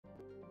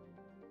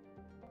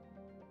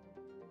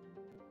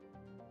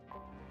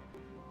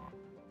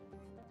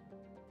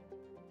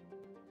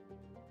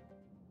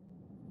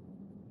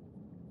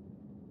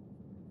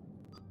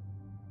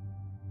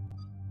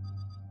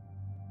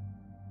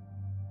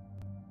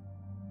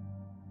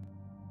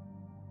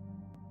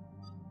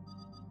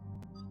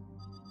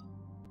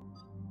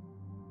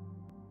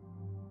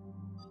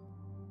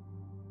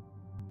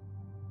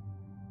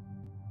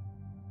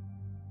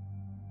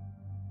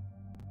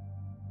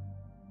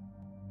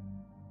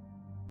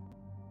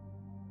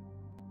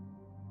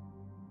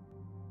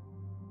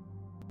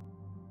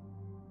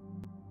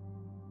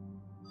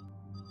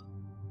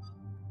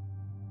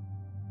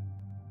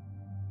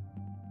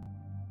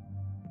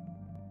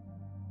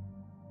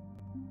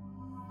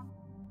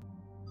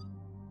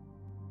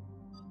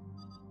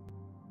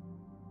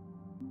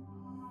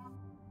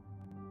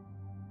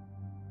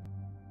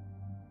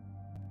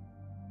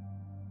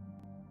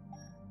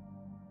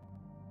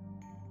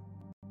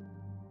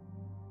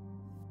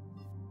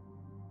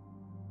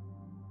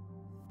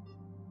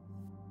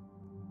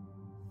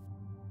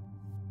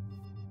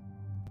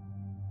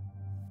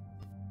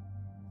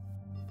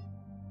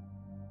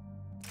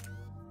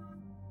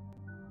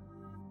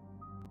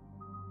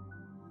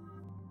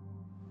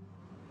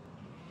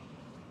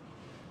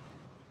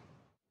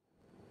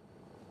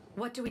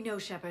What do we know,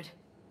 Shepard?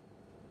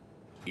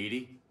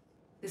 EDI?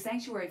 The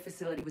Sanctuary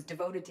facility was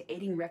devoted to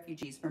aiding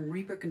refugees from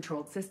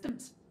Reaper-controlled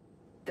systems.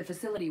 The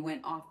facility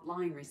went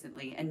offline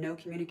recently, and no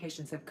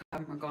communications have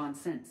come or gone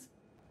since.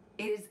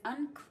 It is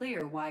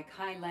unclear why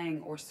Kai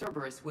Lang or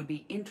Cerberus would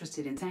be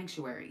interested in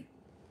Sanctuary.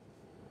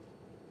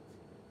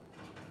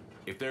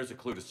 If there's a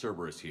clue to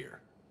Cerberus here,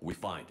 we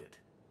find it.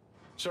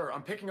 Sir,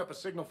 I'm picking up a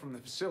signal from the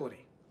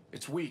facility.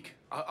 It's weak.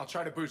 I'll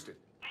try to boost it.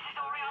 This is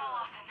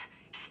Liara.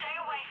 Stay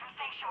away from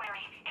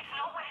Sanctuary. It's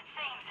not what it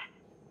seems.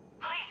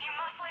 Please, you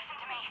must listen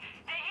to me.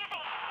 They're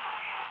using...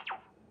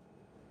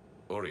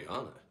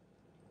 Oriana?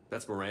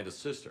 That's Miranda's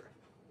sister.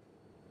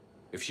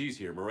 If she's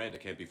here, Miranda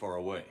can't be far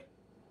away.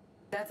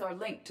 That's our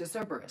link to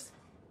Cerberus.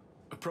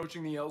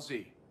 Approaching the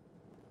LZ.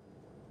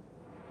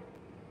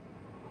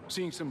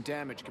 Seeing some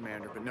damage,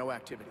 Commander, but no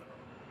activity.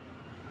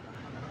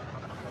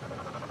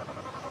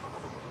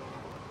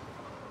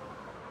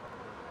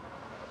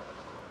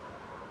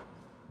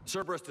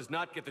 Cerberus does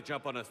not get the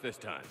jump on us this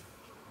time.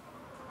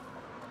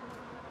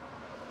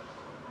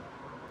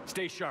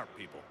 Stay sharp,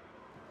 people.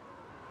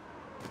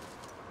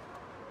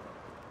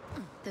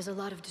 There's a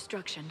lot of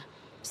destruction.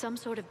 Some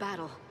sort of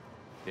battle.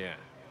 Yeah,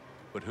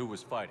 but who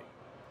was fighting?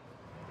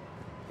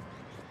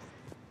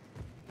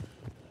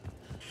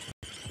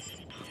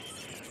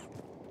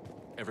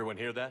 Everyone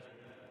hear that?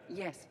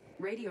 Yes,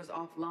 radio's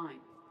offline.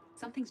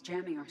 Something's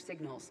jamming our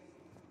signals.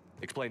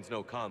 Explains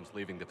no comms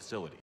leaving the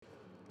facility.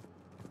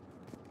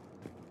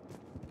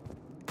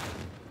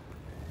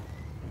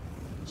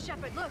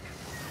 Shepard, look!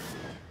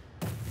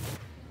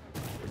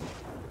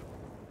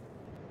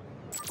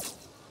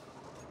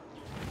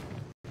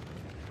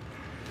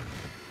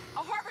 A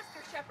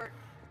harvester, Shepard!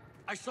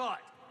 I saw it!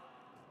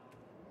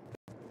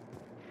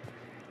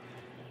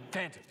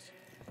 Phantoms.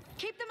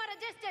 Keep them at a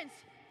distance!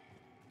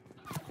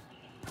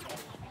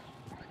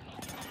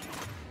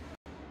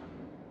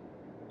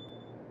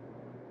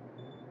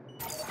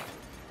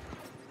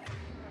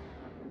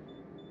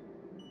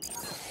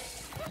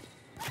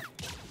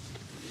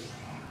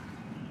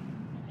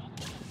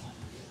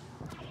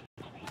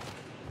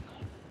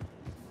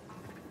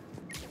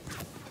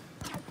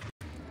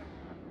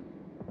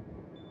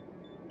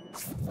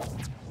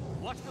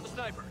 Watch for the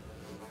sniper.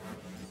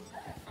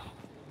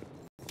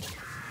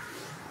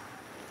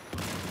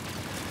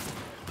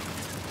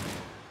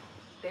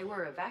 They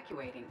were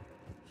evacuating.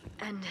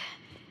 And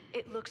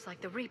it looks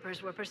like the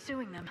Reapers were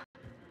pursuing them.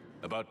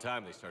 About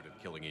time they started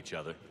killing each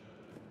other.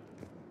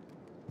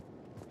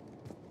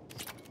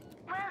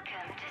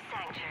 Welcome to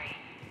Sanctuary.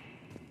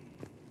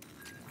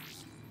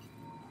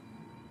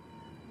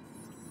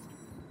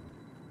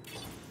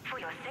 For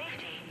your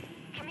safety,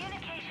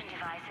 communication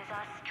devices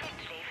are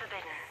strictly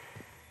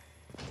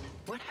forbidden.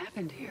 What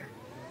happened here?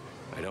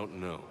 I don't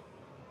know.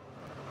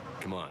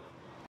 Come on.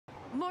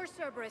 More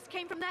Cerberus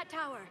came from that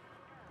tower!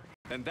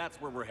 And that's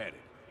where we're headed.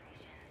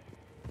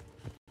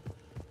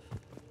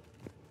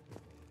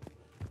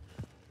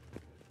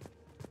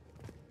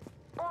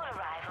 All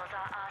arrivals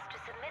are asked to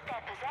submit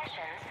their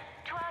possessions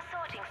to our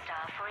sorting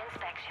staff for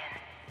inspection.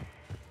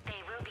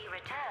 They will be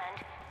returned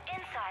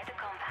inside the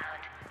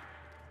compound.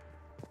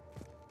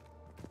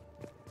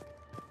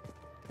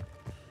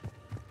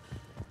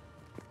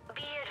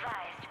 Be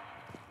advised,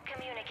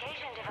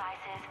 communication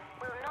devices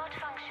will not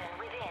function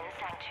within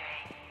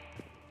Sanctuary.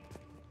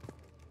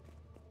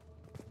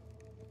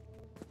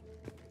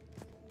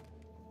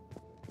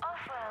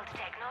 Off-world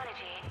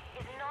technology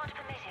is not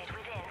permitted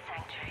within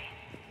Sanctuary.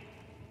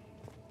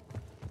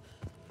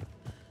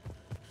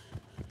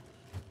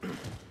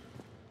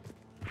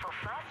 For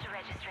faster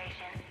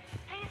registration,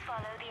 please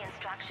follow the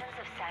instructions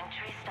of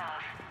Sanctuary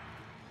staff.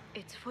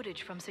 It's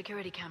footage from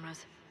security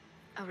cameras.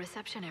 A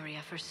reception area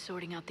for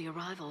sorting out the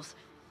arrivals.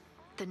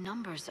 The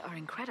numbers are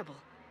incredible.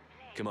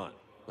 Come on,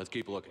 let's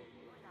keep looking.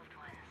 Loved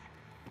ones.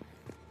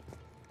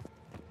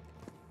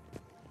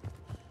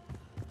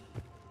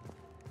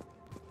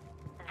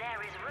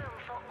 There is room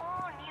for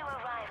all new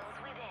arrivals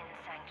within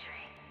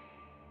Sanctuary.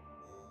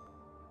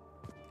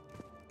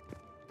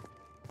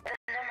 The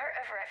number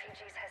of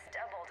refugees has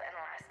doubled in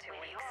the last 2 With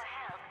weeks. your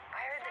help,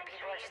 I heard that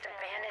people are just Sanctuary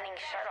is abandoning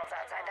shuttles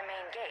outside the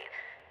main gate.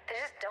 They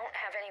just don't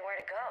have anywhere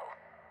to go.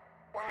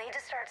 We'll need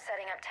to start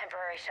setting up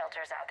temporary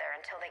shelters out there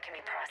until they can be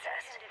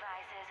processed. Communication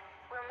devices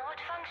will not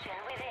function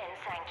within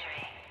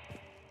Sanctuary.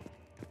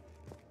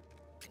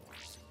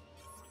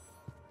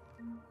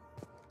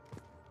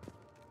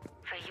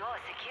 For your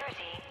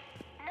security,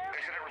 no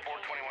Incident report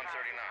communication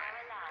 2139. devices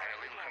are allowed An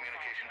illegal within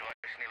communication Sanctuary.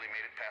 device nearly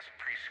made it past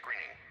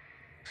pre-screening.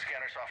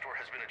 Scanner software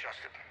has been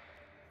adjusted.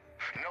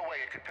 No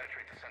way it could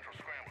penetrate the central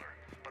scrambler,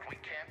 but we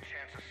can't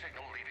chance a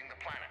signal leaving the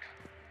planet.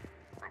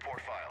 Report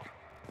filed.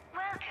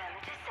 Welcome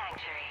to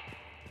Sanctuary.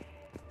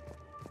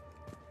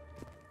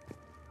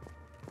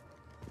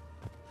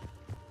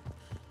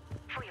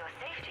 For your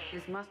safety,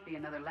 This must be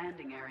another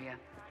landing area.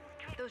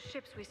 Those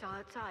ships we saw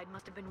outside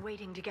must have been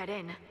waiting to get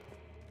in.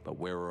 But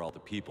where are all the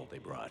people they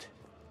brought?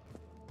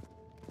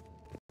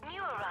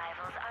 new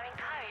arrivals are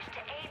encouraged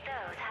to aid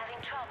those having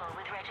trouble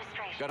with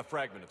registration. Got a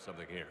fragment of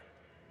something here.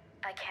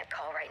 I can't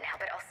call right now,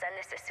 but I'll send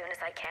this as soon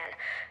as I can.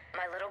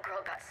 My little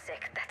girl got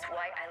sick. That's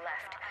why I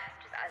left.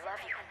 I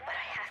love you, but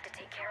I have to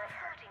take care of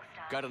her.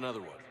 Got another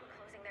one.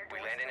 Closing their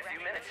We doors land in to a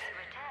few refugees. minutes.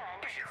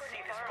 You should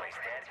see this place,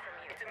 Dad.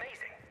 It's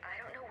amazing. I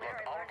don't know where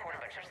Look, I I'll learned record a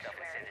about bunch of stuff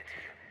and send it to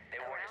you.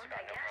 They warned us Around, about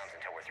I no guess. problems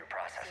until we're through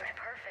processing.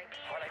 Seems perfect.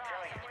 What I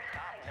tell you,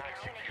 top-notch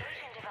security.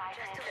 Communication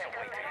devices Just Can't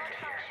wait to will get not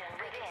here. function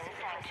within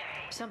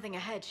Sanctuary. Something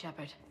ahead,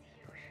 Shepard.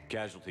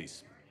 Casualties,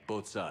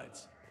 both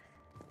sides.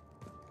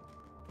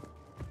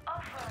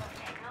 Off-road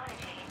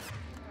technology.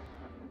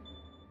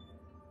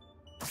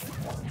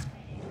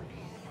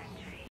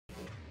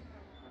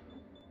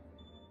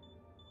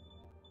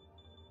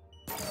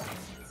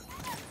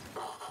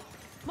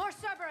 More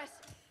Cerberus!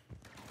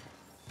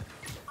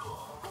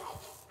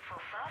 For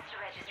faster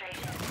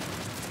registration,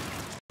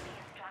 the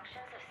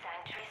instructions of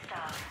Sanctuary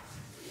staff.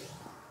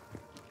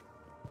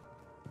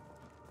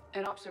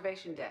 An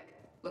observation deck.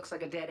 Looks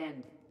like a dead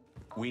end.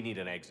 We need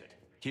an exit.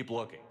 Keep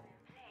looking.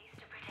 Place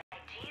to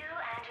protect you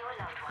and your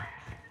loved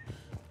ones.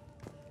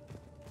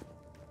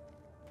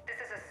 This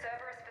is a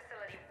Cerberus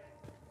facility.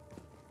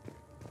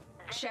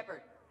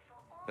 Shepard.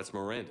 That's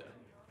Miranda.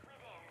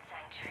 Within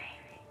Sanctuary.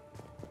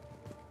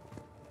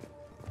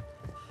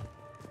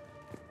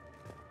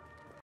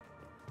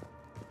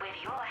 With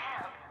your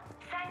help,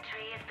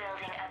 Sanctuary is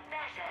building a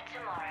better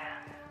tomorrow.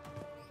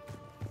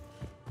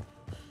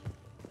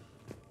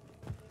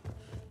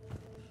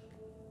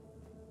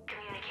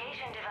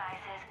 Communication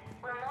devices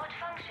will not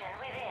function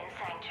within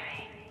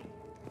Sanctuary.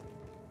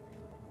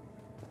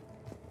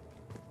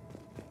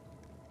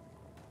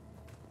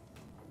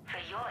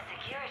 For your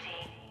security,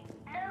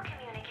 no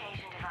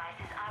communication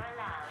devices are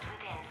allowed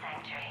within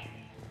Sanctuary.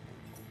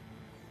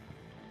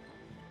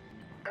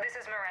 This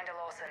is Miranda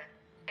Lawson.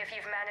 If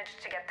you've managed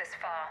to get this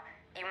far,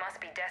 you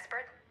must be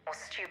desperate or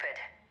stupid.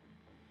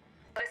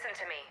 Listen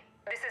to me.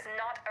 This is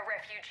not a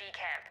refugee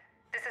camp.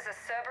 This is a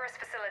Cerberus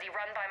facility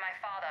run by my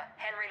father,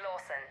 Henry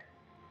Lawson.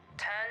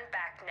 Turn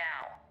back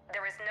now.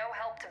 There is no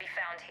help to be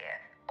found here.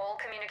 All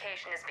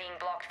communication is being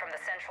blocked from the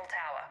central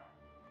tower.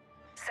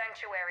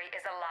 Sanctuary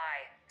is a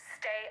lie.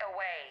 Stay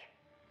away.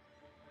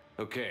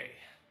 Okay,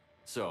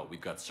 so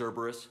we've got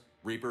Cerberus,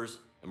 Reapers,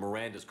 and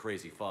Miranda's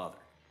crazy father.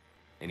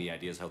 Any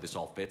ideas how this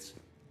all fits?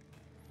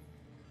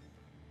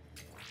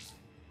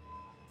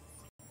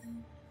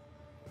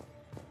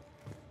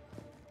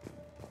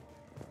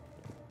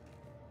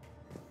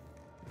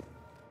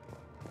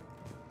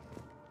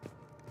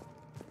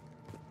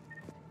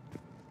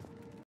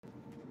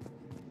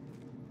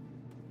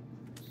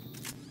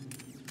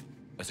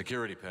 A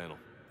security panel.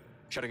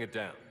 Shutting it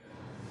down.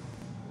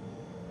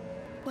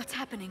 What's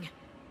happening?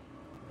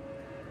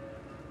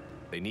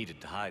 They needed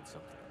to hide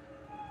something.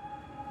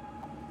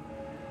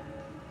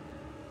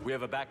 We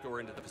have a back door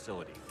into the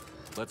facility.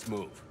 Let's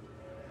move.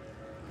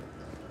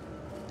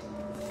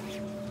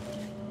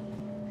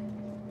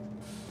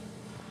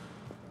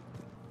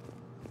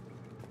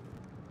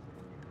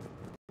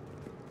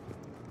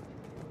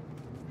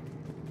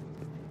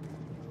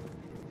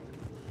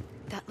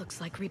 That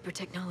looks like Reaper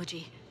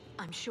technology.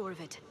 I'm sure of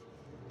it.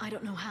 I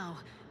don't know how,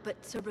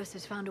 but Cerberus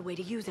has found a way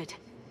to use it.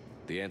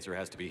 The answer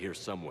has to be here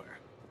somewhere.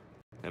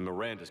 And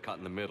Miranda's caught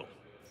in the middle.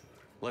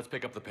 Let's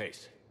pick up the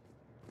pace.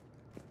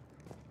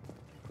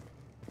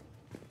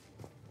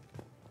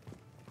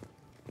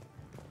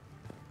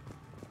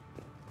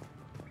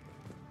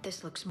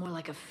 This looks more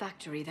like a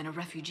factory than a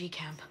refugee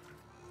camp.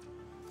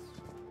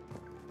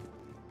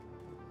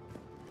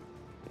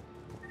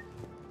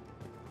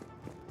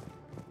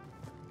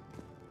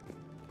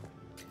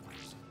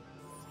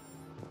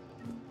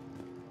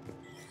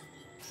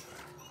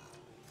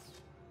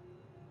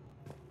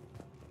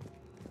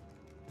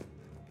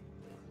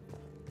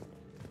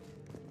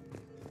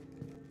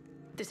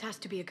 This has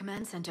to be a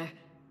command center.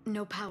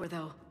 No power,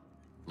 though.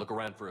 Look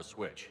around for a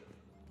switch.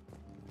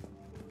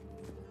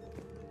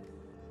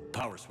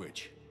 Power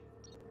switch.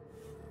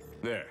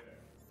 There.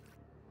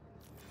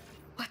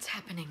 What's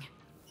happening?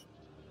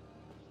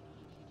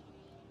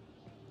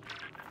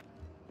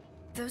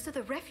 Those are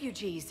the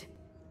refugees.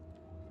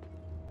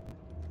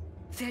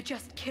 They're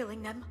just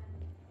killing them.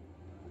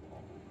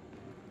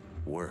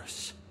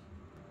 Worse.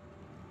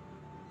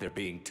 They're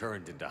being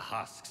turned into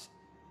husks.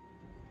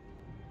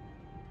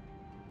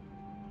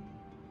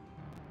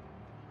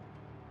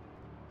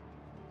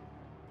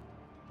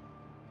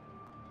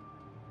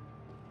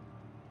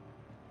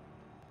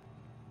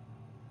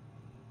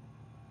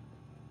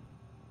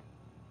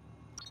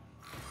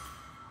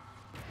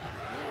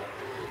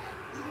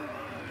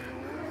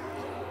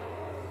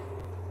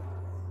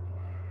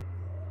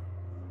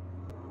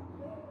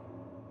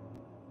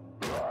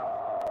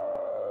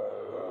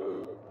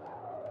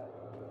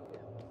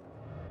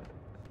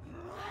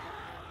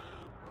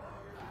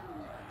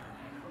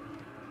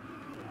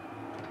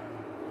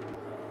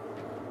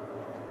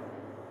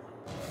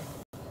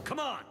 Come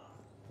on!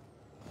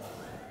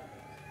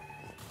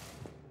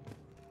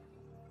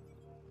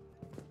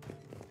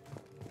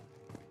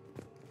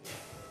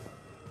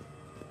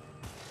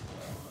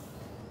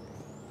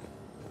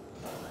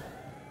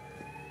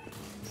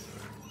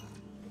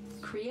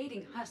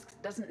 Creating husks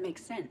doesn't make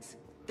sense.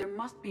 There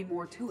must be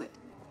more to it.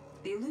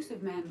 The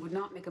elusive man would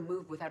not make a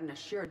move without an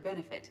assured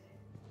benefit.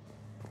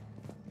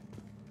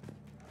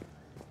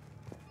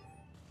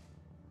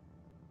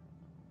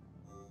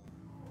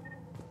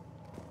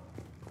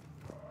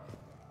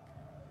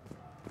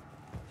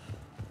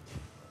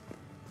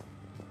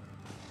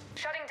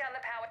 Shutting down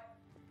the power.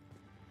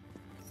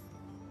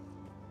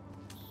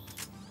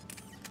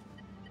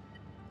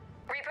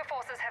 Reaper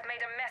forces have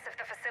made a mess of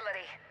the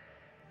facility.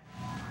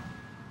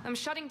 I'm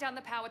shutting down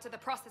the power to the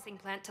processing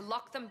plant to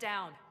lock them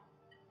down.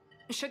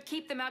 Should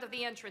keep them out of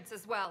the entrance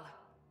as well.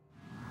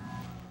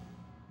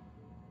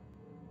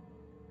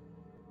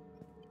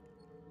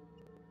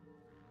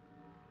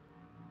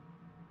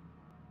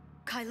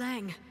 Kai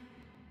Lang.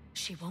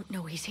 She won't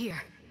know he's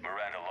here.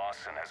 Miranda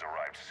Lawson has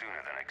arrived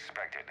sooner than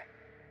expected.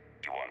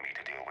 You want me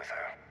to deal with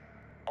her?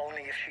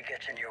 Only if she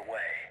gets in your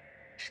way.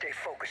 Stay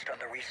focused on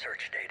the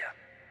research data.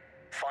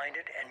 Find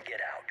it and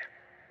get out.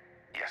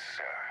 Yes,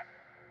 sir.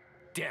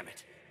 Damn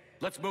it!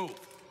 Let's move!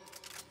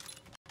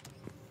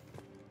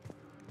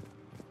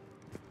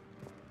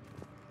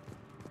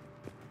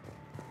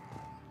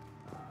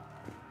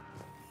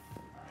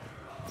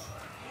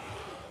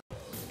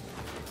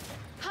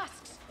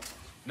 Husks!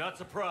 Not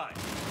surprised.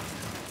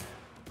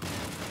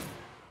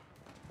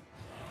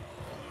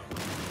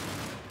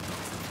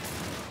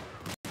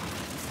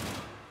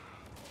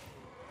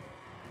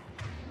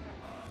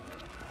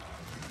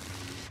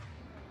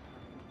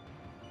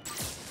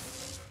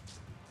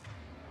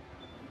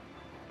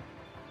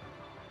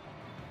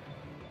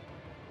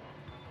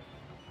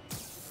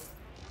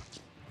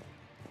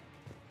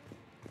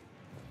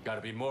 Gotta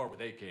be more where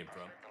they came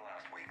from. The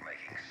last week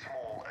making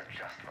small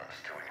adjustments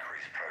to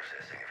increase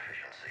processing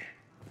efficiency.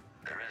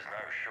 There is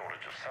no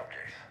shortage of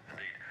subjects.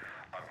 Indeed,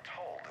 I'm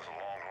told there's a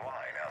long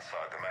line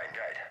outside the main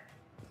gate.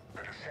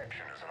 The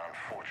deception is an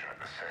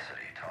unfortunate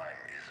necessity. Time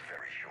is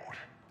very short.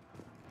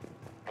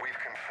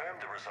 We've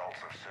confirmed the results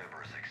of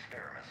Cerberus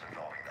experiments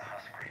involving the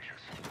husk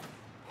creatures.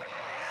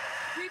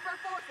 Reaper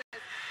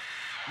forces!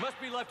 Must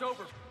be left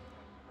over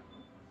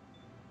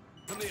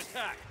from the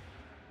attack.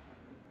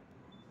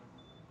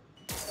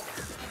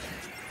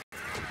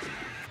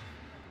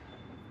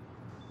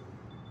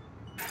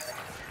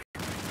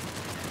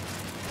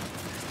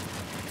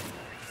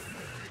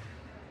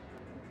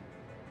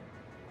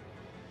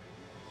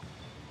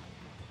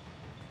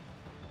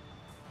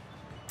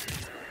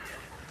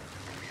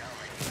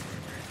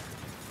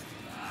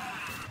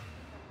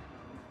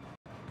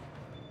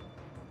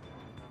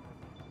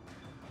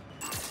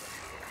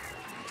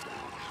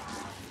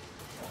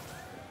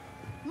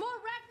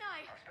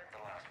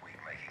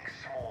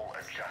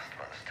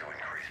 Adjustments to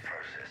increase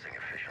processing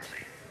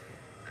efficiency.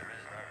 There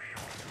is no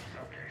shortage of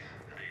subjects.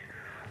 Indeed,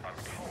 I'm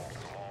told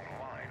there's a long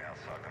line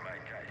outside the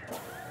main gate.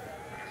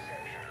 The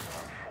deception is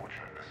an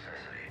unfortunate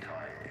necessity.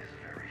 Time is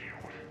very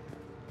short.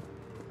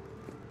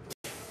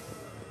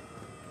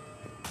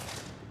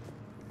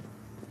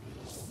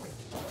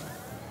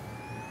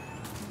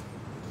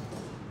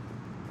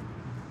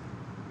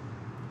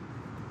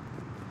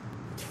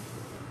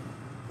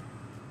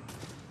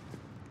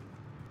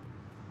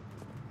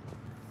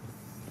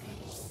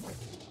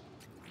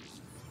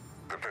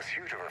 The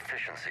pursuit of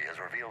efficiency has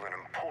revealed an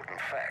important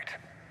fact.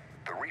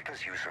 The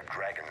Reaper's use of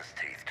dragon's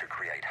teeth to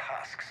create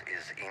husks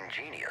is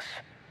ingenious.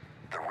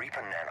 The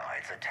Reaper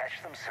nanites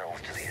attach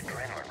themselves to the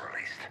adrenaline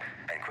released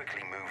and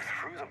quickly move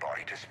through the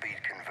body to speed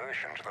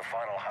conversion to the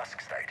final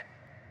husk state.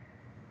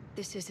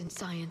 This isn't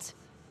science.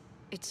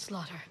 It's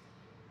slaughter.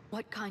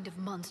 What kind of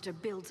monster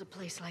builds a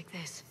place like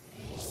this?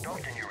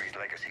 Dr. Nuri's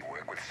legacy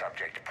work with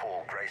subject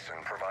Paul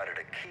Grayson provided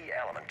a key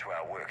element to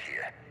our work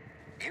here.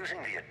 Using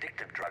the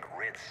addictive drug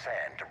red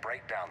sand to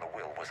break down the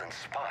will was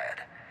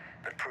inspired,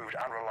 but proved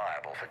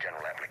unreliable for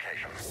general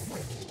application.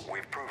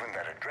 We've proven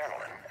that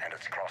adrenaline and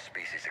its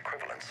cross-species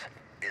equivalents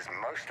is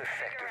most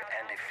effective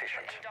and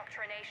efficient.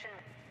 Indoctrination.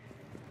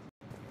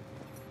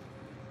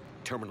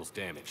 Terminal's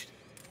damaged.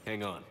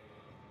 Hang on.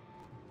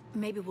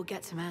 Maybe we'll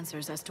get some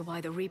answers as to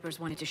why the Reapers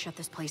wanted to shut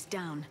this place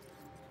down.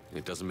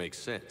 It doesn't make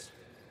sense.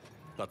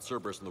 Thought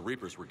Cerberus and the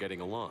Reapers were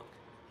getting along.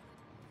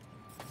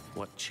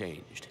 What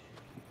changed?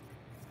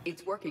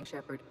 It's working,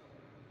 Shepard.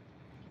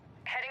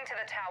 Heading to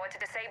the tower to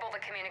disable the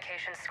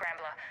communications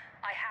scrambler.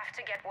 I have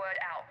to get word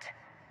out.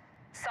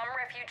 Some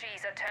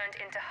refugees are turned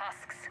into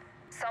husks.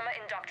 Some are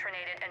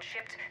indoctrinated and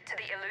shipped to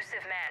the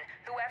elusive man.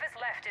 Whoever's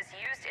left is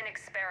used in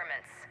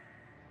experiments.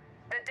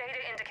 The data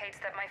indicates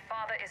that my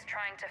father is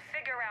trying to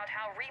figure out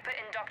how Reaper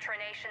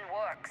indoctrination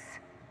works.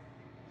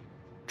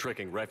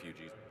 Tricking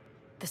refugees.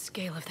 The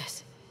scale of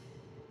this.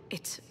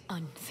 It's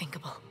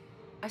unthinkable.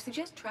 I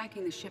suggest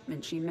tracking the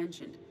shipment she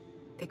mentioned.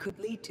 They could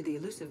lead to the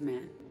elusive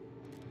man.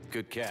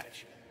 Good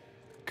catch.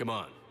 Come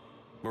on.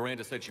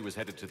 Miranda said she was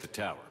headed to the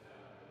tower.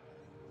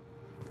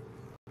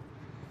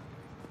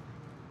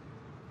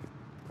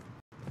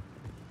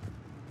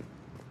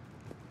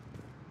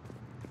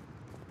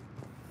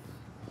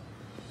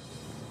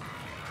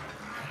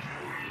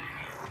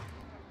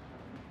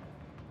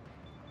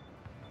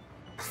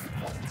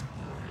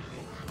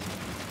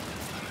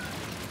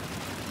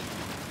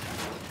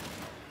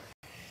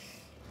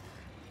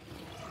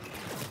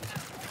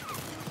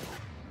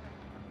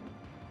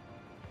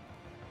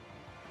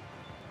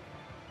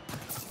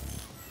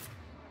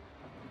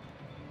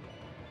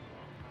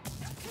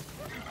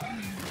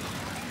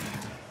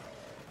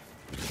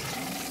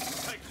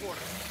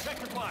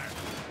 your fire.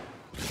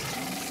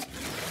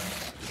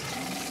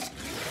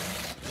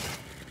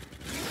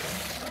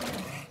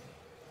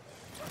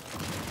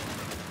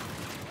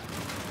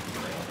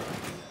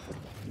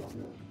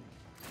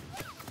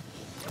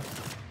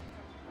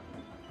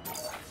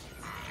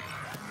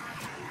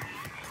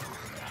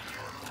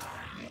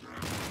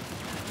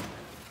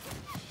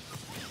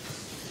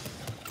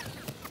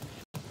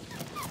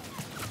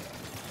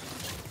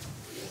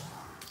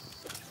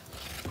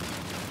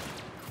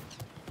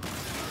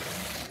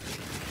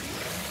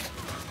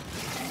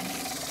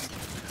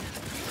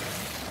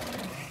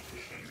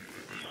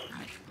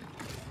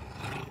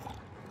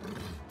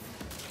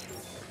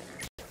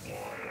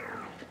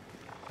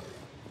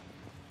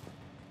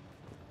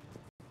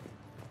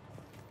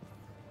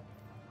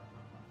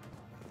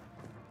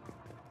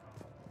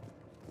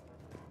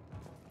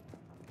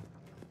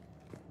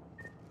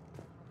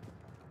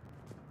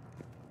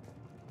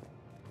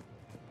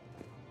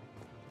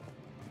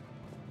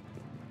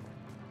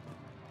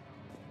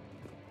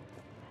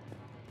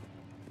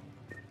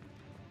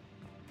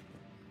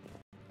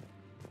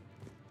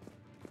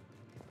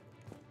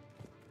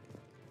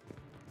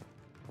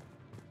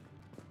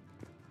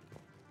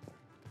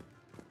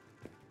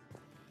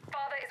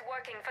 Father is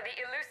working for the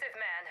elusive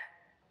man.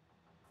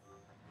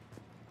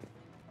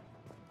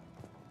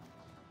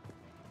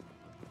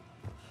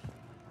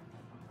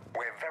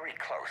 We're very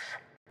close.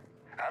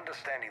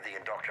 Understanding the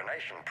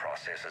indoctrination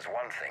process is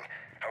one thing.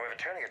 However,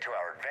 turning it to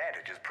our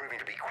advantage is proving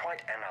to be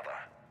quite another.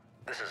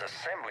 This is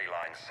assembly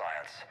line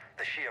science.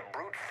 The sheer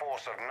brute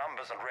force of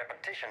numbers and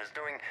repetition is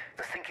doing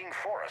the thinking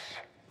for us.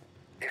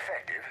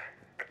 Effective,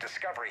 but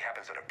discovery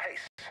happens at a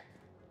pace.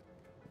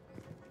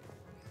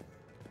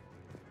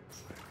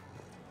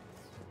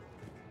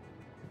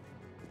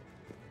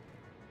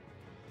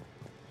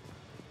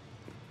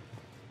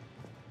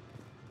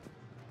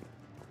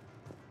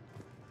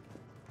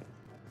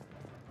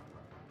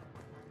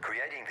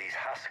 Creating these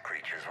husk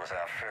creatures was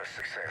our first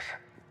success.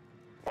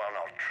 While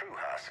not true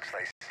husks,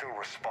 they still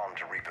respond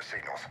to Reaper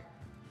signals.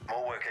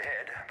 More work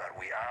ahead, but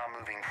we are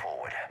moving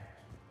forward.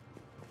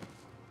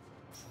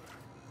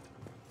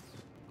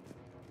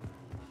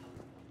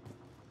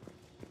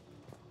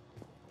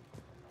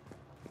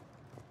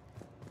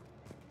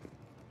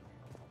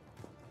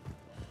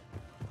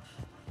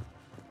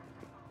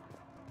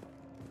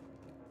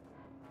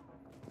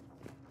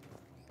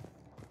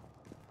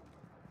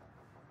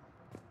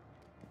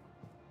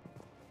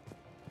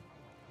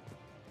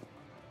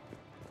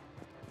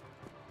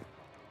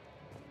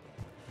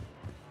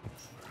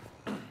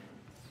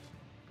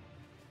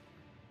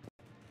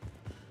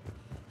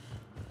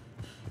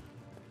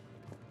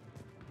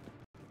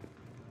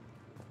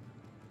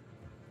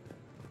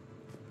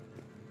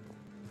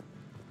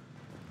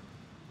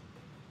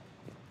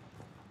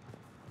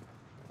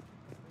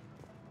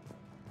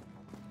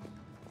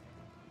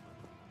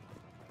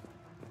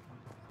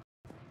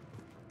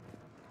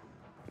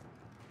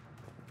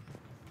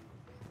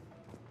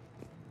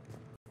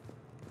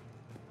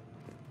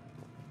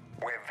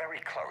 We're very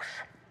close.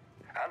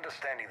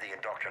 Understanding the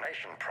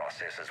indoctrination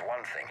process is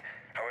one thing.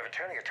 However,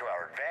 turning it to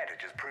our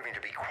advantage is proving to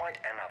be quite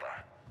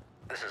another.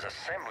 This is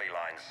assembly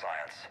line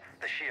science.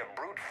 The sheer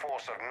brute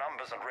force of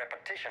numbers and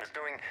repetition is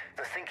doing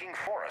the thinking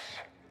for us.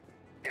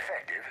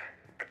 Effective,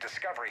 but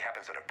discovery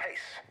happens at a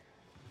pace.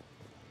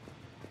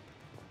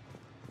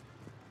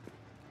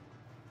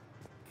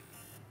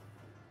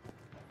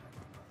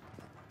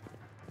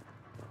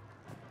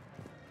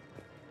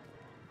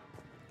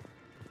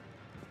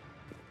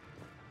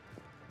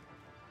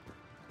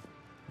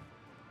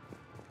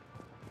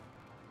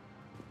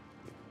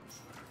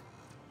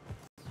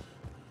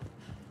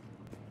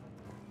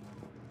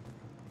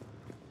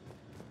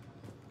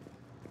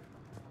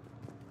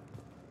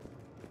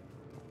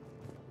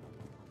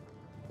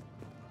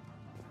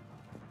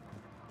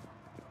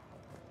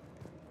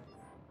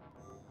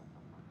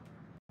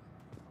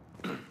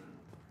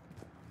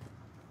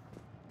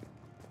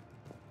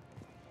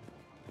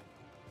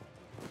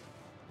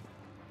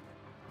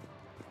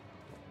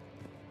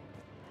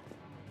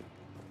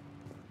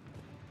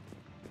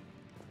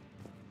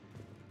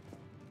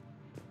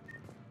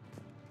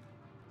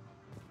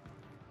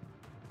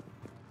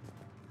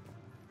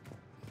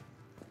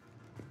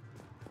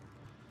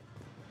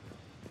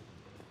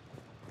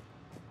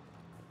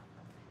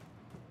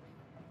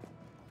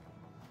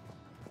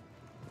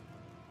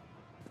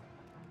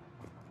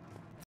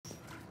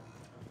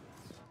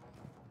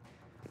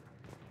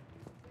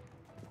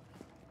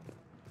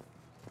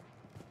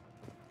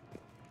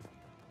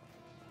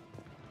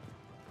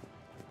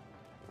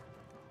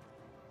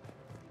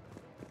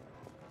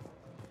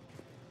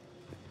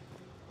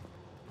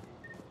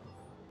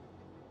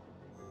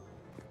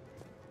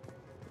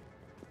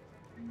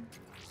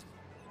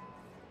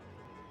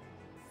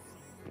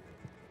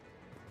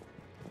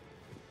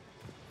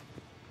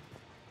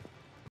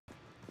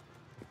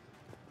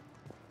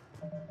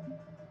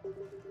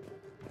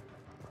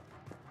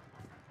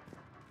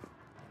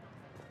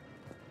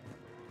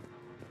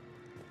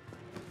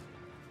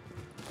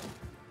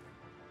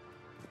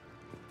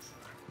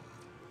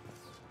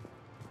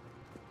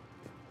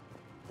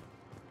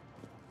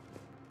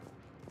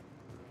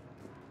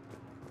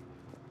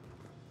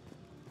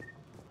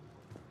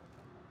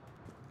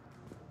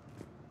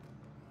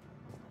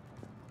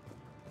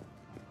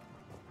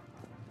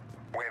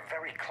 We're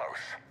very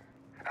close.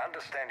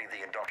 Understanding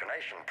the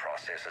indoctrination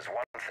process is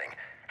one thing.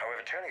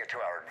 However, turning it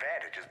to our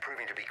advantage is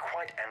proving to be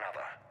quite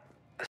another.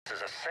 This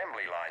is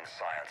assembly line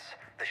science.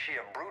 The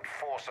sheer brute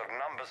force of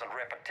numbers and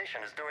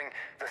repetition is doing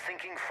the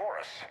thinking for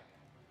us.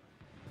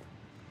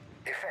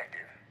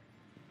 Effective.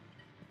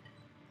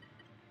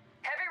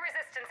 Heavy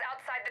resistance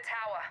outside the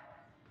tower.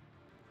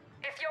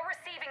 If you're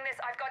receiving this,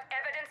 I've got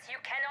evidence you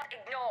cannot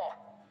ignore.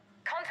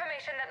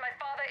 Confirmation that my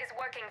father is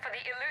working for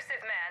the elusive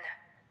man.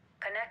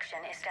 Connection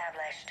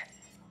established.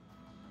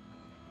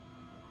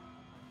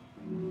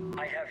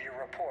 I have your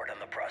report on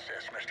the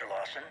process, Mr.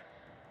 Lawson.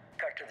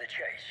 Cut to the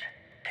chase.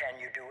 Can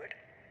you do it?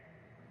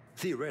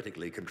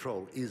 Theoretically,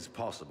 control is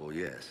possible,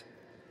 yes.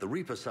 The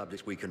Reaper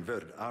subjects we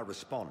converted are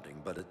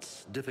responding, but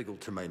it's difficult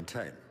to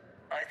maintain.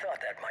 I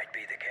thought that might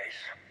be the case.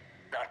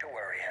 Not to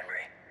worry,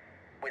 Henry.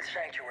 With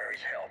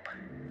Sanctuary's help,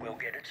 we'll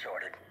get it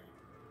sorted.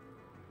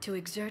 To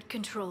exert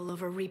control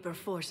over Reaper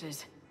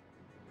forces.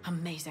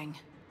 Amazing.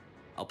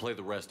 I'll play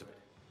the rest of it.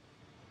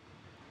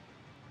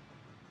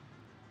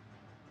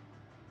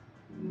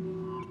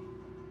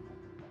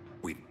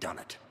 We've done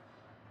it.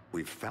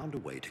 We've found a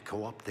way to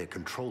co-opt their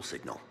control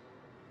signal.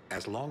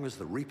 As long as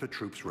the Reaper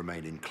troops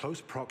remain in close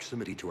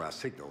proximity to our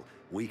signal,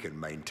 we can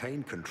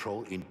maintain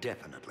control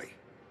indefinitely.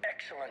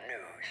 Excellent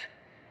news.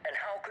 And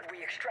how could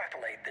we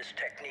extrapolate this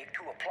technique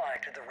to apply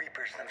to the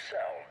Reapers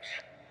themselves?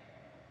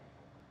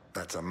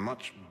 That's a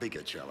much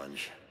bigger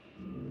challenge.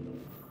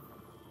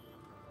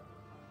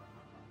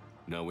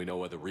 Now we know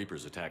why the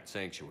Reapers attacked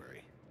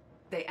Sanctuary.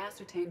 They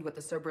ascertained what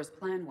the Cerberus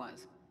plan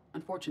was.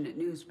 Unfortunate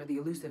news for the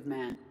elusive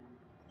man.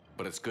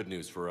 But it's good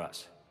news for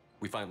us.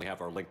 We finally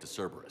have our link to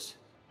Cerberus.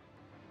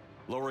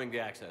 Lowering the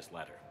access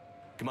ladder.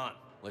 Come on,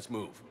 let's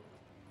move.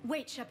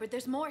 Wait, Shepard,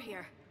 there's more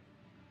here.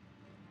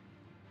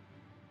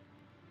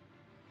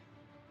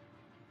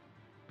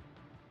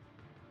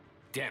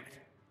 Damn it.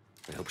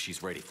 I hope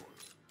she's ready for it.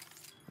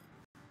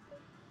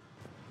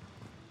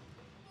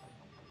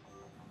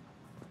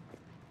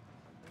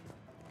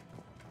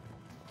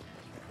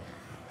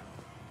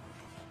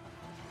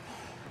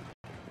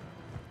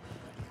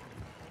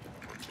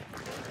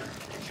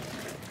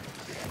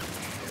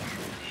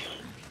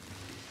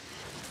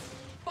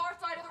 Far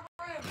side of the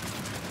room!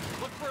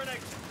 Look for an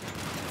exit.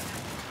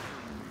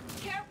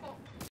 Careful!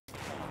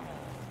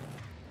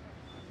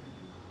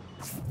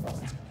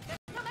 There's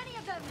so many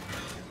of them!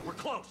 We're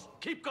close.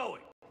 Keep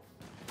going.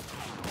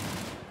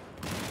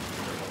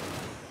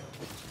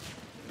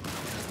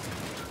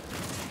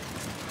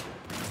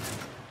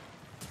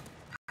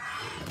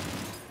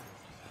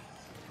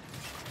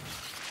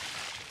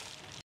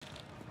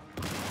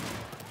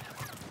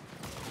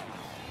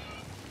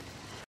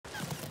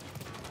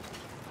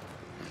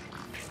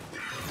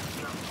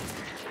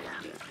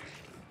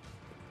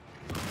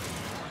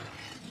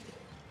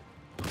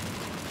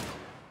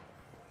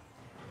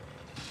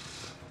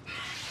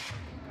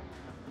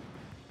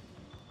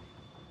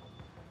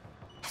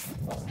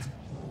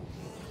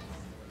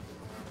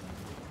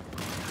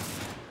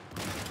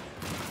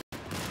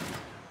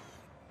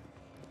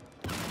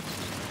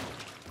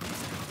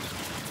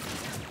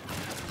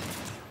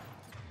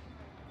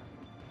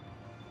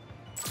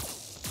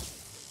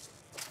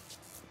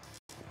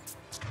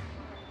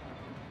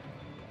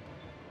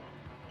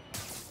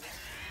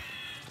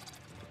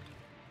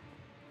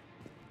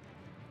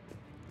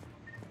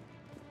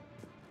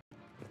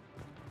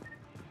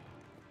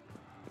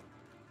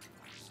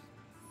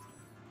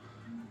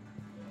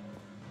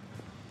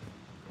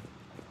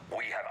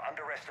 We have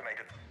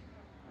underestimated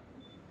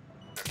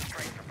the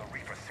strength of the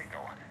Reaper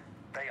signal.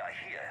 They are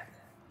here.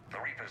 The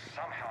Reapers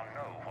somehow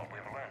know what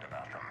we've learned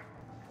about them.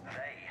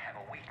 They have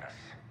a weakness.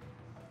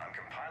 I'm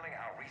compiling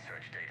our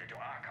research data to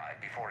archive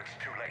before it's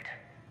too late.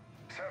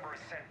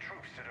 Cerberus sent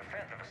troops to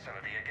defend the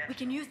facility against... We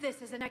can use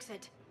this as an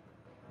exit.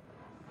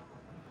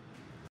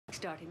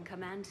 Starting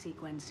command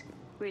sequence.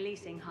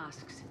 Releasing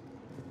husks.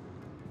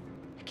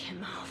 I can't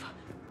move.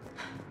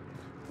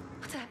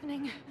 What's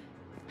happening?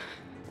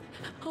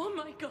 Oh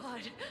my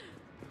god!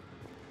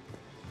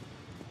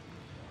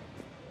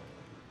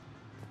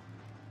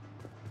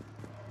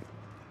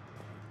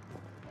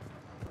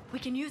 We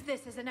can use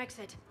this as an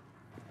exit.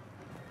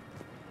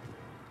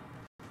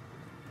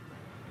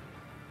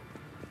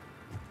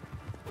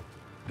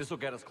 This will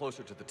get us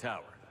closer to the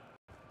tower.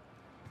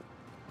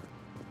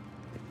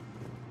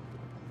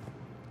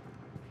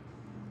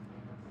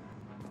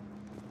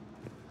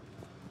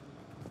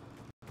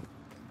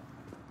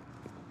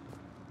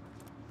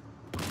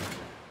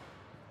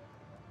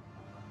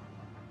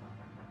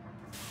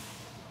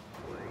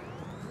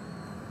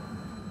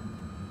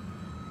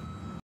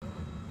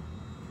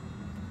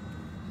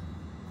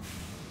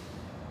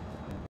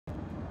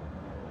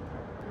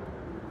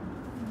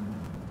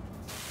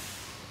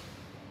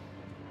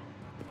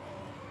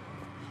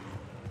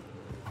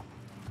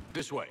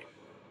 This way.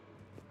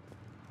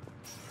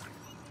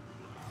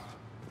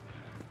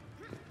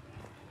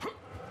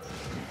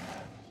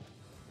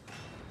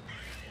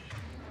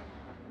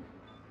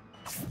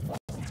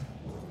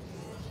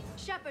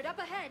 Shepard, up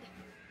ahead!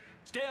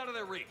 Stay out of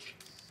their reach.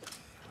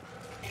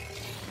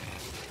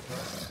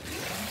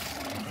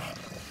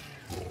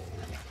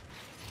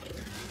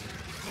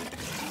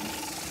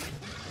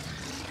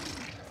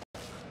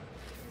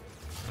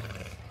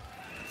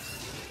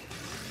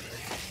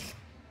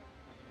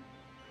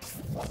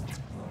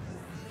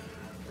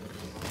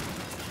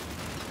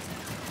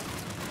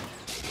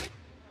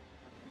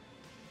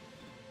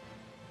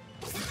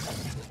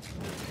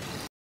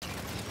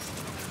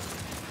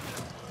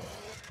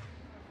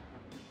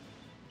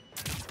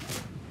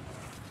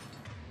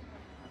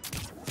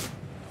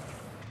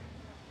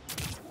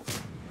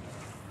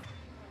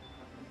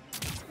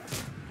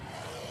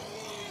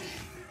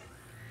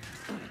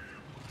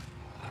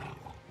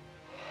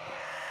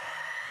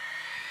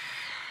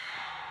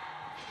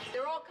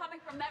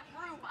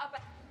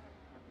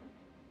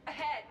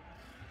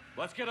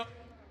 Let's get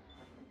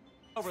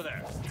over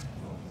there.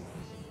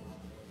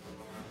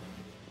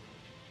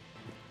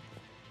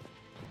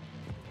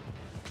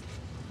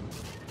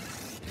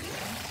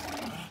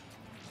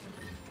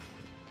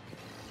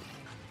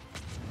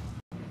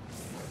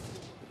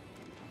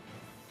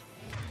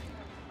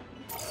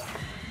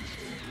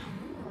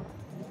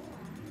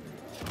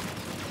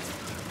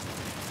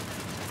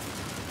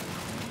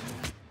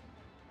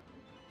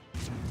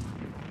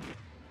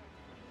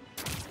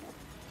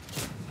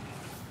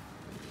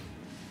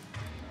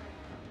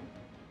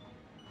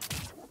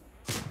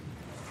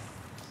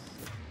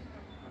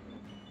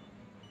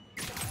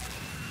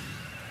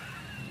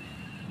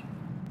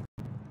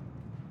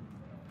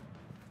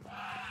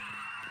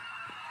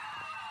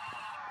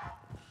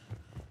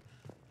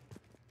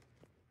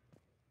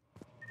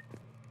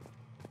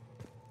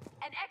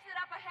 An exit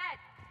up ahead!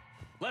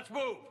 Let's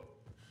move!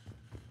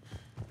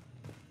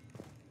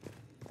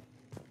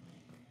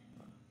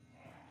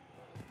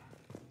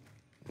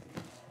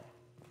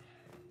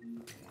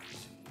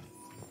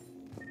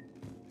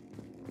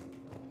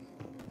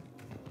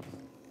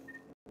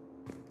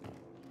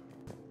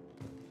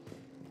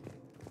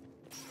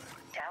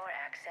 Tower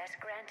access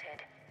granted.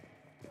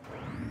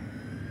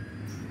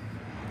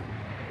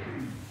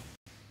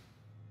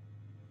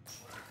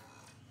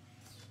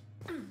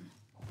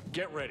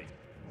 Get ready.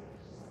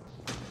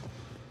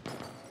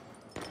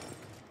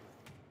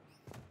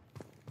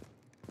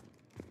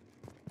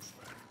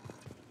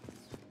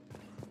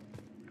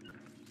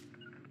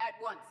 At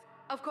once.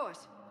 Of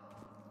course.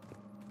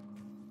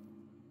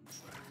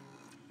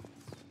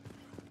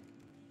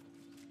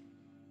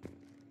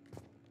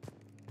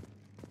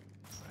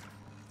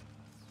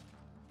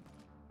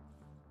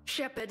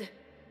 Shepard.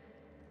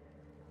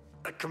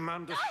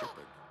 Commander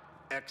Shepard.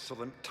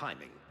 Excellent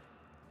timing.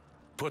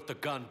 Put the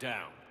gun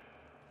down.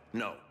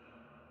 No.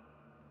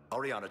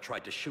 Oriana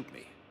tried to shoot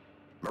me.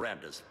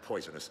 Miranda's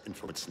poisonous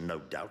influence, no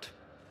doubt.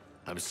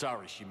 I'm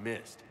sorry she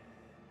missed.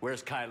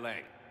 Where's Kai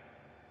Lang?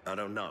 I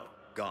don't know.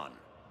 Gone.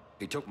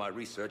 He took my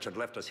research and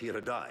left us here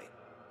to die.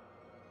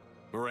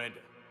 Miranda,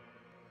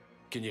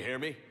 can you hear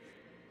me?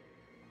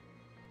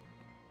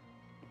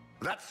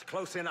 That's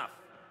close enough.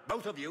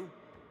 Both of you.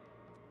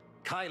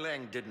 Kai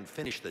Lang didn't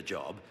finish the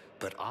job,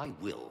 but I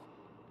will.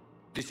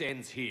 This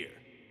ends here.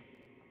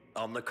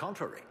 On the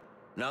contrary,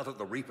 now that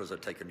the Reapers are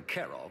taken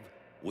care of,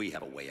 we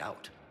have a way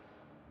out.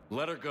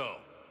 Let her go.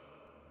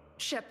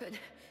 Shepard.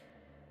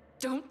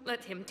 Don't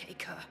let him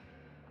take her.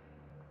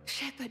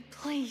 Shepard,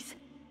 please.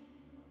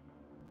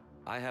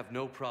 I have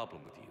no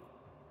problem with you.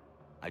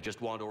 I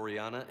just want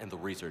Oriana and the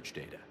research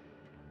data.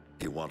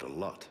 You want a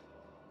lot.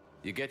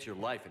 You get your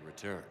life in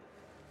return.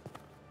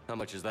 How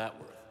much is that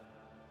worth?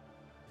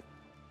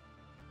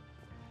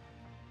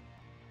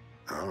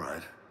 All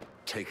right.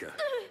 Take her.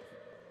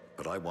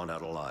 But I want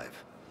out alive.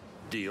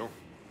 Deal?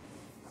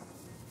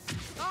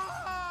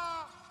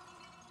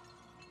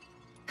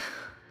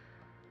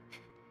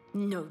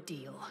 No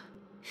deal.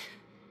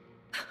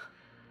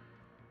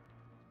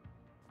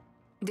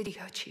 Did he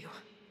hurt you?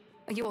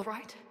 Are you all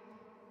right?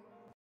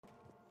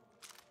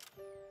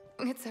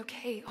 It's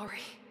okay, Ori.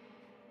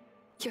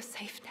 You're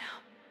safe now.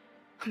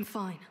 I'm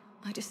fine.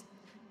 I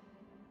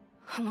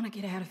want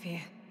to get out of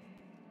here.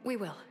 We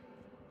will.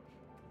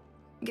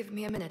 Give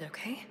me a minute,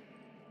 okay?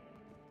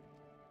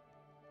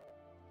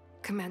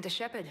 Commander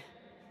Shepard.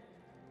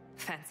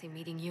 Fancy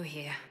meeting you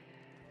here.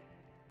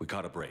 We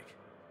caught a break.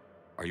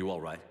 Are you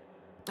all right?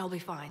 I'll be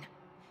fine.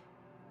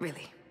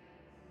 Really.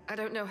 I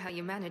don't know how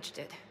you managed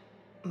it,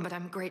 but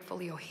I'm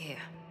grateful you're here.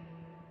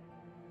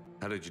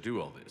 How did you do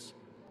all this?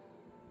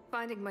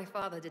 Finding my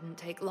father didn't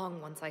take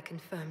long once I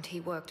confirmed he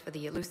worked for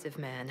the elusive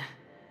man.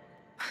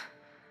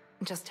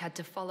 Just had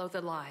to follow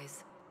the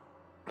lies.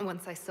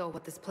 Once I saw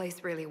what this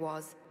place really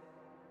was,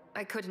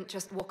 I couldn't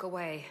just walk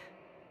away.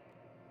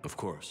 Of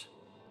course.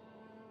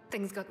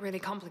 Things got really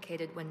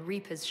complicated when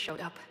Reapers showed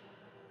up.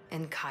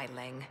 And Kai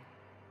Lang.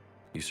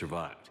 You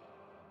survived.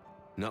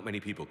 Not many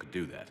people could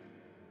do that.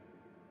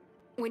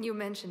 When you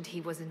mentioned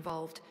he was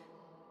involved,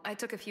 I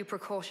took a few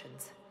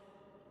precautions.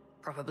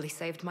 Probably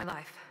saved my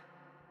life.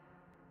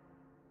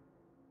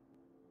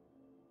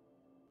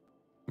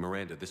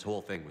 Miranda, this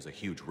whole thing was a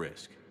huge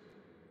risk.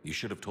 You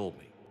should have told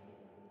me.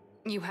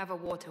 You have a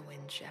war to win,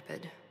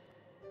 Shepard.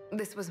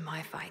 This was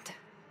my fight.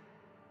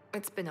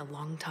 It's been a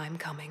long time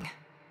coming.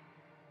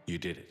 You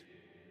did it.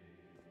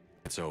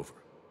 It's over.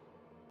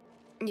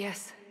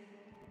 Yes.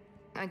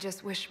 I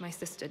just wish my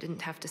sister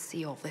didn't have to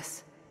see all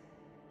this.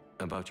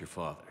 About your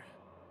father.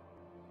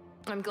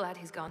 I'm glad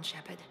he's gone,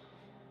 Shepard.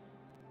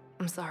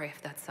 I'm sorry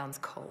if that sounds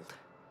cold.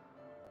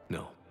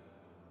 No.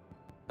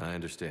 I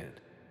understand.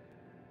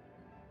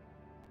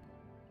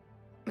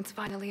 It's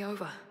finally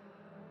over.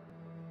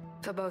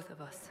 For both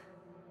of us.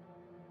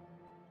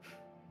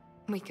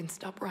 We can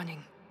stop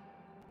running.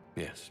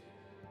 Yes.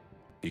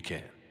 You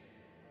can.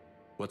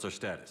 What's our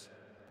status?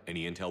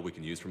 Any intel we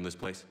can use from this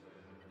place?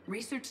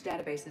 Research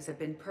databases have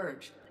been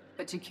purged,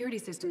 but security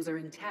systems are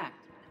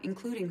intact,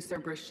 including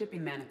Cerberus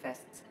shipping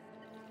manifests.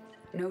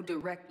 No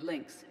direct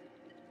links,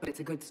 but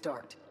it's a good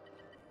start.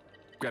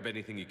 Grab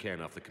anything you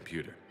can off the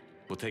computer.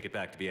 We'll take it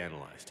back to be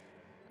analyzed.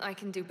 I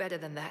can do better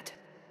than that.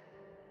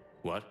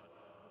 What?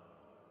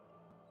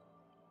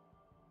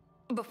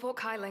 Before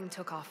Kai Leng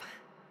took off,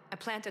 I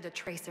planted a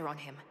tracer on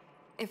him.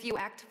 If you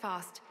act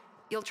fast,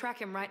 you'll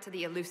track him right to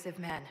the elusive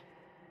man.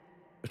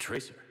 A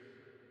tracer?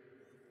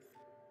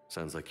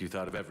 Sounds like you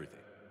thought of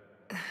everything.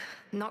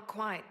 Not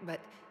quite,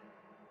 but...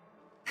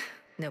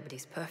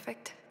 nobody's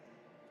perfect.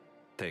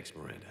 Thanks,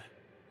 Miranda.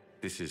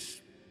 This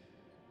is...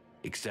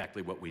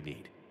 exactly what we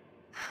need.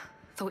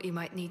 Thought you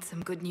might need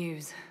some good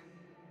news.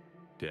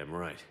 Damn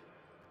right.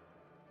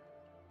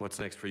 What's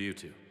next for you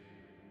two?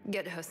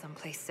 Get her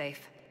someplace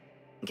safe.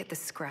 Get the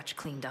scratch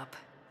cleaned up.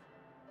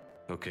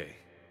 Okay.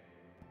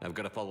 I've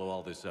got to follow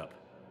all this up.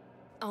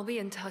 I'll be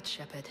in touch,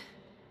 Shepard.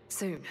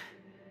 Soon.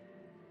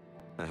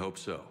 I hope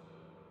so.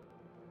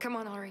 Come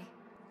on, Ari.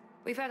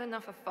 We've had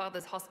enough of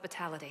Father's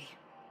hospitality.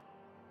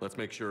 Let's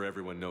make sure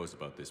everyone knows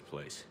about this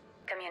place.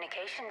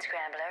 Communication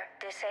scrambler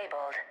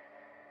disabled.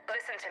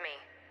 Listen to me.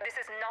 This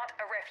is not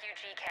a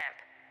refugee camp.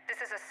 This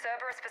is a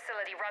Cerberus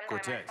facility run by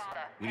my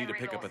father, we need to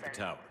Henry pick up at the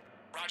Lawson. tower.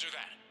 Roger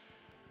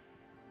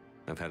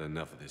that. I've had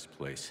enough of this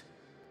place.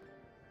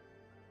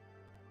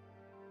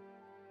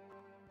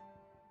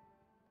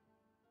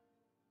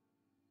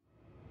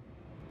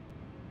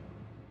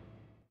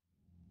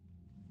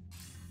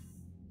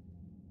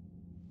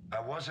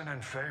 I wasn't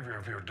in favor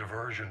of your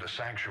diversion to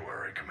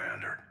Sanctuary,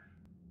 Commander.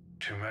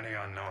 Too many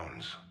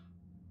unknowns.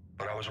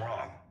 But I was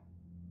wrong.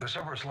 The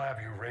Cerberus lab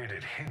you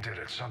raided hinted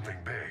at something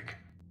big,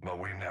 but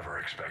we never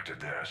expected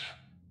this.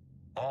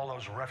 All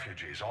those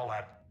refugees, all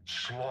that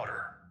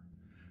slaughter,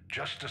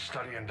 just to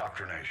study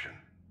indoctrination.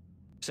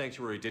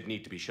 Sanctuary did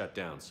need to be shut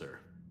down, sir.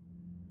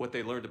 What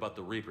they learned about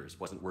the Reapers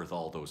wasn't worth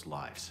all those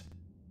lives.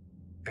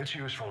 It's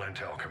useful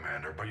intel,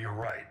 Commander, but you're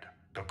right.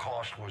 The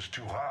cost was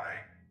too high.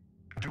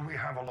 Do we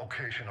have a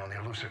location on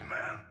the elusive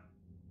man?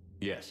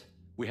 Yes.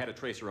 We had a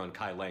tracer on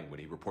Kai Leng when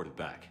he reported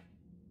back.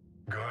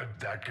 Good.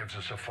 That gives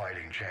us a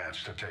fighting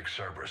chance to take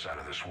Cerberus out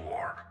of this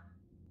war.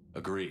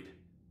 Agreed.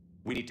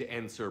 We need to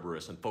end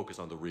Cerberus and focus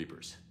on the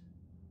Reapers.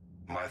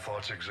 My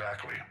thoughts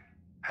exactly.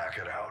 Hack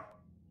it out.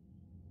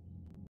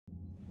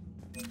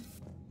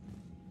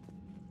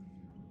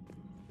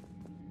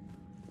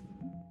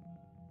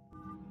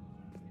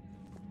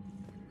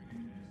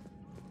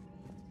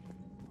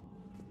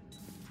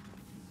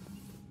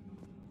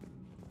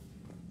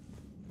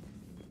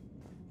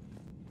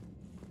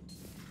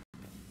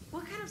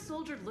 What kind of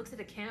soldier looks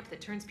at a camp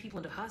that turns people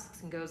into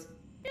husks and goes,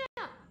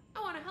 yeah, I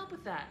want to help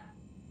with that?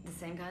 The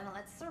same guy that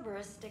lets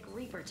Cerberus stick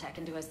Reaper tech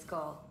into his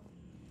skull.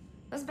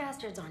 Those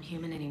bastards aren't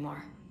human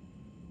anymore.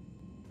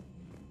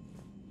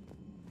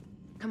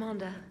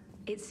 Commander,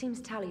 it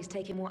seems Tally's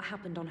taking what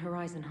happened on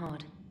Horizon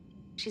hard.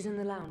 She's in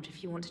the lounge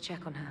if you want to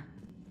check on her.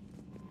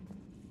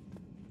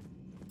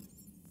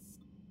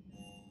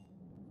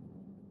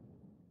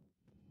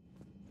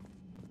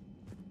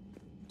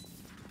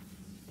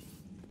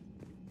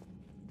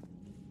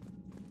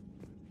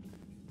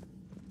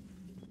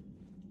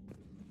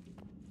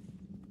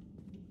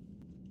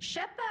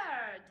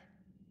 Shepard!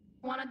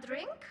 Want a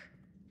drink?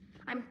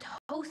 I'm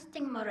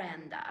toasting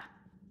Miranda,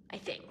 I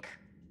think.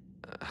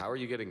 How are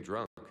you getting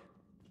drunk?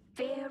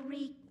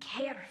 Very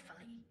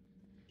carefully.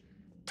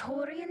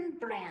 Taurian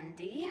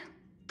brandy,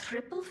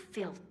 triple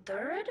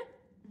filtered,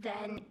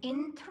 then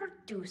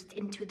introduced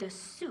into the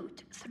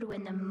suit through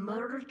an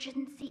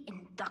emergency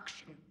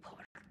induction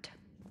port.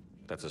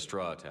 That's a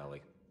straw,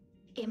 Tally.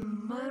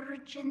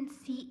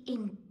 Emergency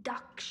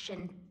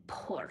induction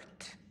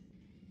port.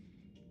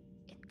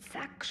 It's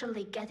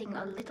actually getting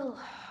a little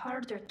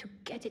harder to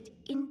get it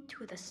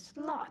into the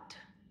slot.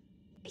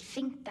 I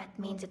think that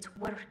means it's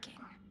working.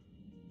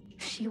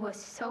 She was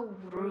so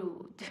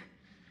rude.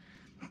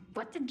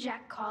 What did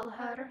Jack call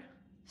her?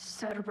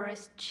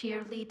 Cerberus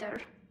cheerleader?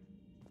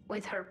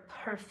 With her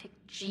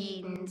perfect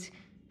genes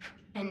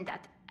and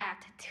that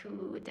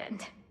attitude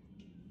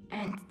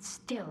and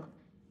still,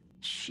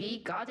 she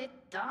got it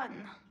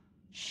done.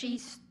 She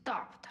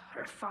stopped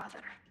her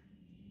father.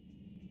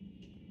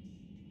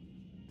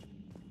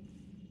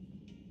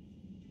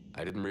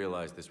 I didn't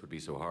realize this would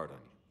be so hard on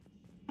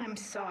you. I'm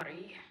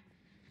sorry.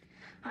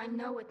 I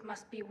know it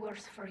must be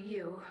worse for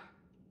you.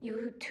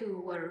 You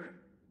two were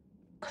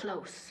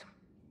close.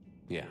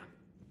 Yeah.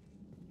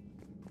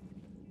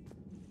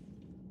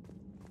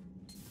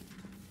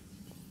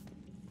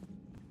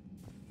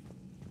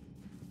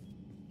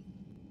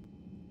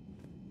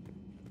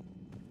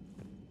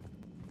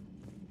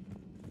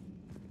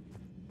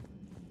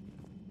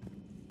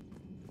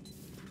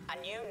 A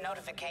new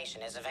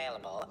notification is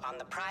available on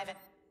the private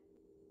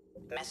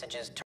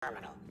messages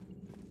terminal.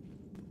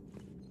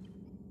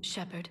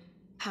 Shepard,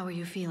 how are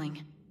you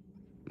feeling?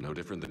 No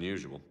different than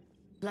usual.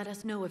 Let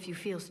us know if you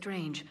feel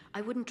strange. I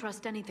wouldn't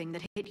trust anything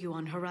that hit you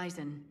on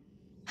Horizon.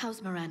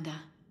 How's Miranda?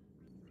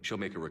 She'll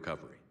make a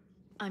recovery.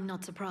 I'm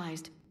not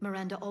surprised.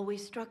 Miranda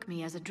always struck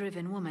me as a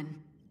driven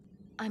woman.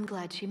 I'm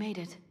glad she made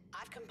it.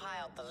 I've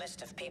compiled the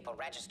list of people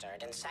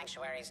registered in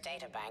Sanctuary's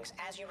databanks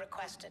as you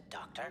requested,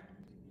 Doctor.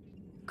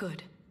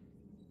 Good.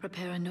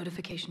 Prepare a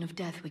notification of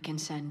death we can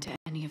send to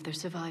any of their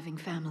surviving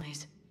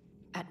families.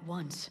 At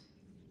once.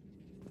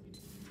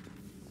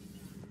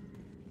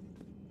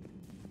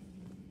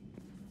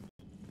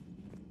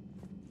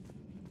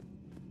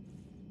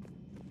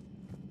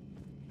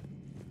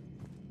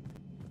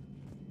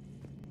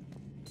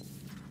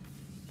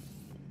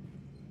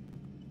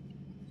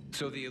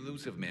 So the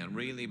elusive man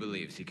really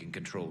believes he can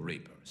control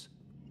Reapers.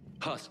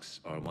 Husks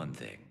are one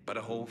thing, but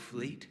a whole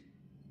fleet?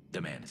 The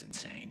man is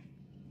insane.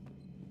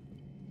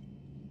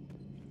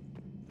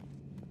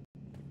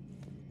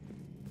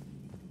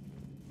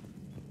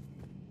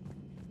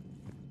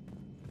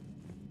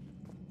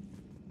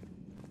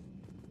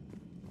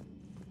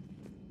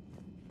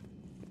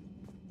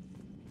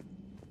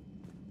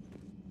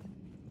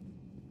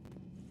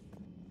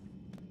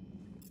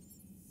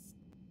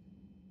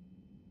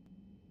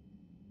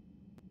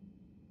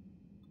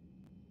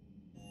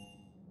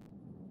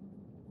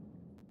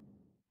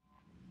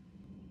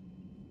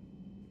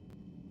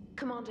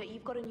 Commander,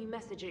 you've got a new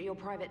message at your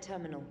private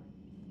terminal.